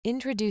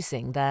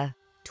Introducing the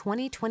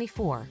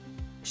 2024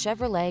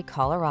 Chevrolet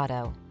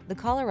Colorado. The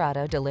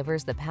Colorado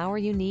delivers the power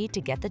you need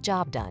to get the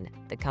job done,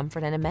 the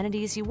comfort and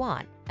amenities you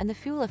want, and the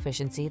fuel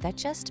efficiency that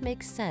just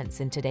makes sense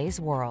in today's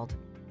world.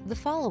 The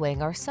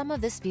following are some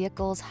of this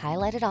vehicle's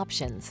highlighted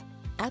options: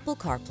 Apple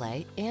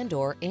CarPlay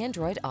and/or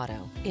Android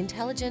Auto,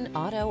 intelligent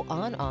auto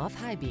on-off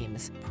high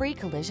beams,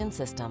 pre-collision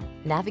system,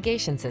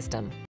 navigation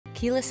system,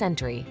 keyless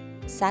entry,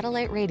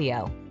 satellite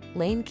radio,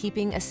 lane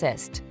keeping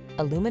assist,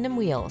 aluminum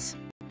wheels,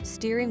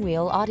 steering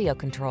wheel audio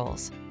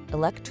controls,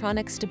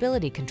 electronic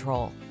stability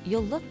control.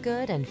 You'll look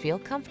good and feel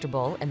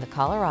comfortable in the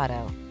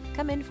Colorado.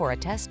 Come in for a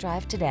test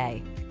drive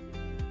today.